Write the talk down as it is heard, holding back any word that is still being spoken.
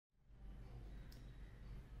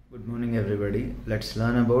Good morning everybody. Let's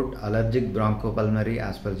learn about allergic bronchopulmonary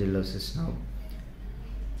aspergillosis now.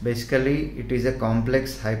 Basically, it is a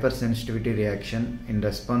complex hypersensitivity reaction in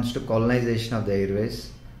response to colonization of the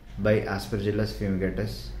airways by Aspergillus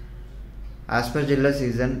fumigatus. Aspergillus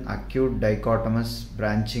is an acute dichotomous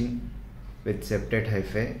branching with septate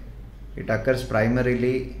hyphae. It occurs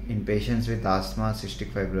primarily in patients with asthma,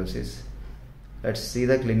 cystic fibrosis. Let's see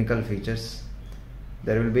the clinical features.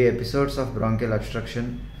 There will be episodes of bronchial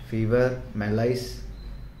obstruction, fever, malaise,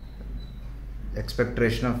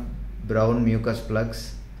 expectoration of brown mucus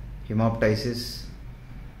plugs, hemoptysis.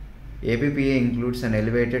 ABPA includes an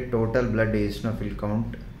elevated total blood eosinophil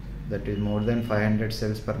count, that is more than 500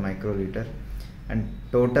 cells per microliter, and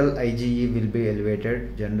total IgE will be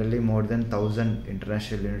elevated, generally more than 1000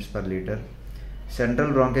 international units per liter.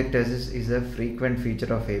 Central bronchiectasis is a frequent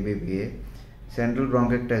feature of ABPA. Central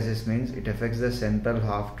bronchiectasis means it affects the central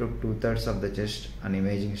half to 2/3 of the chest on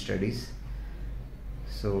imaging studies.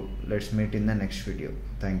 So let's meet in the next video.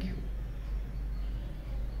 Thank you.